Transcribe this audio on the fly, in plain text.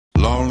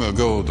Long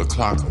ago the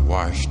clock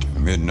washed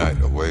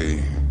midnight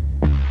away,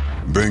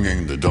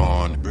 bringing the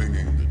dawn,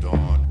 bringing the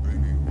dawn,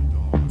 bringing the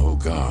dawn. Oh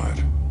God,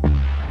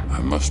 I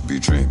must be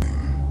dreaming.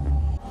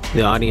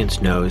 The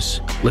audience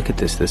knows, look at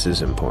this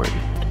is important.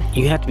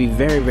 You have to be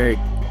very, very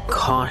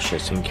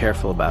cautious and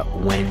careful about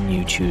when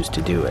you choose to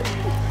do it.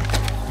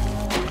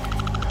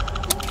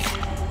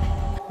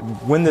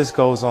 When this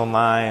goes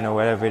online or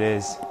whatever it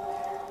is,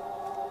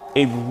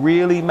 it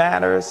really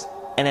matters,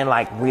 and it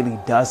like really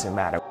doesn't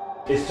matter.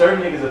 It's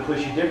certain niggas that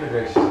push you different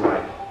directions,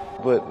 like.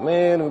 But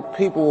man,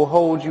 people will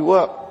hold you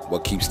up.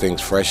 What keeps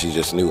things fresh is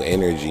just new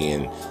energy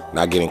and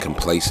not getting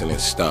complacent and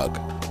stuck.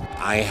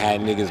 I ain't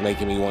had niggas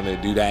making me want to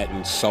do that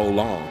in so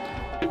long.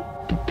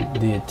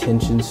 The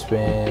attention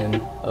span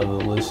of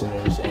the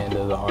listeners and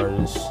of the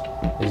artists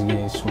is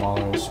getting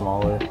smaller and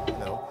smaller.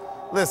 No.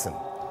 Listen,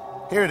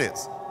 here it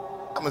is.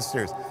 I'm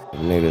serious. If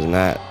niggas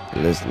not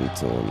listening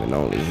to him and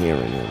only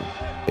hearing him,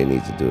 they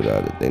need to do the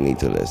other. They need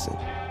to listen.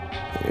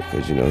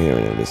 Because you know,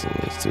 hearing and listening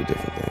is two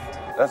different things.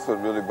 That's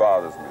what really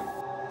bothers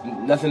me.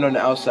 Nothing on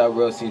the outside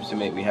world seems to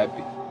make me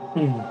happy.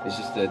 It's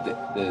just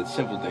the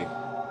simple thing.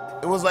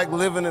 It was like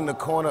living in the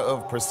corner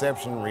of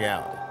perception and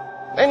reality.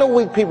 Ain't no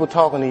weak people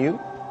talking to you.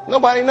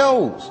 Nobody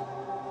knows.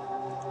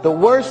 The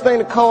worst thing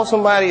to call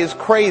somebody is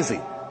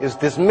crazy, is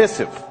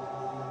dismissive.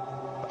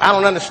 I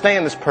don't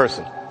understand this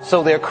person,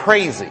 so they're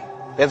crazy.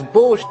 That's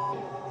bullshit.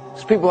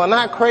 These people are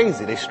not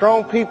crazy. They're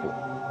strong people.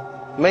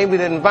 Maybe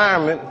the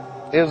environment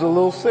is a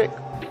little sick.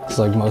 It's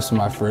like most of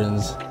my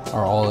friends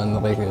are all in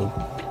like a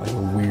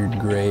weird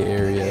gray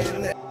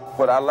area.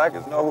 What I like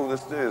is know who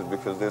this is,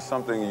 because there's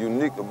something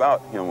unique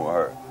about him or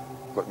her,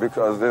 but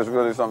because there's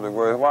really something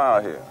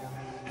worthwhile here.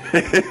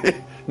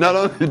 Not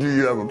only do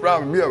you have a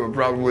problem, you have a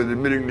problem with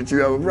admitting that you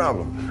have a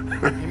problem.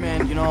 Hey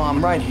man, you know,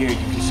 I'm right here. You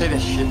can say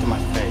that shit to my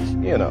face.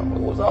 You know,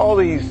 it was all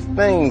these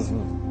things,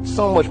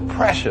 so much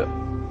pressure.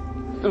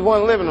 Just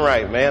wasn't living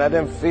right, man. I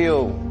didn't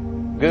feel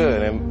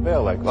good and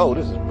felt like, oh,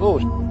 this is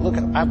bullshit. Look,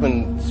 I've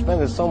been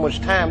spending so much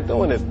time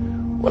doing this.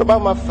 What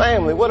about my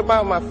family? What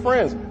about my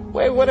friends?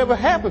 Wait, whatever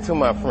happened to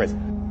my friends?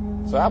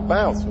 So I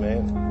bounced,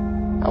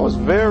 man. I was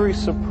very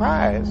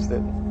surprised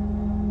that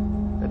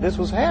this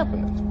was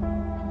happening.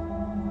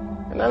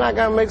 And then I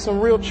gotta make some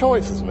real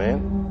choices,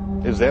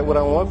 man. Is that what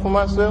I want for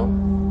myself?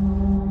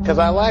 Because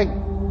I like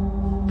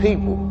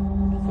people.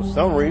 For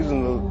some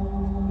reason, the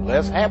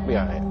less happy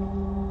I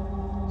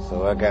am.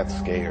 So I got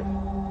scared.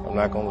 I'm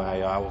not gonna lie,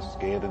 y'all, I was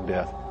scared to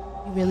death.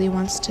 He really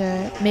wants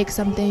to make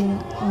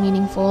something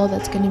meaningful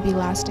that's going to be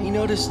lasting. He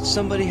noticed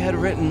somebody had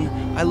written,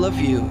 "I love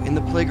you," in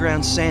the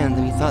playground sand,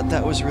 and he thought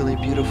that was really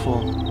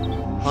beautiful.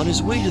 On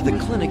his way to the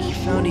clinic, he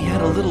found he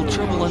had a little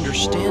trouble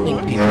understanding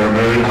people.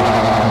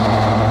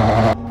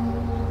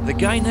 The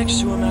guy next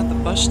to him at the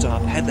bus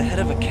stop had the head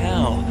of a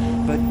cow,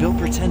 but Bill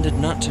pretended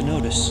not to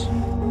notice.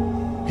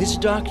 His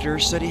doctor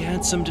said he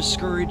had some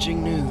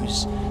discouraging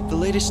news. The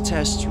latest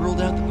tests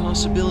ruled out the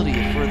possibility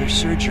of further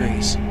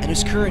surgeries, and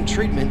his current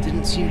treatment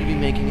didn't seem to be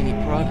making any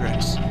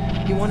progress.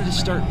 He wanted to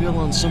start Bill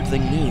on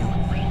something new.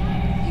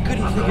 He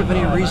couldn't think of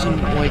any reason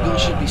why Bill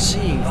should be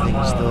seeing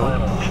things, though,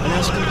 and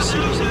asked him a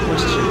series of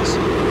questions.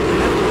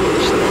 You have to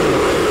understand that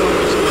the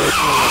thought is going to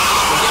feel like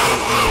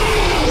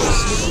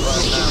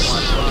stress right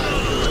now.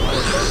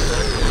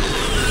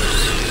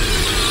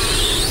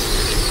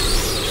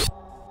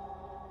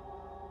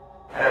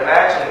 And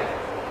imagine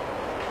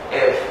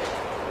if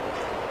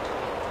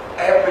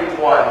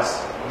everyone's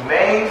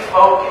main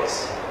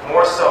focus,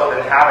 more so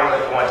than how they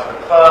look going to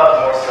the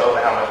club, more so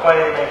than how much money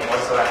they make, more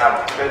so than how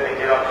good they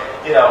get on,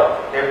 you know,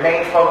 their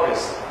main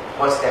focus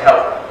was to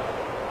help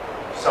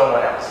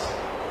someone else.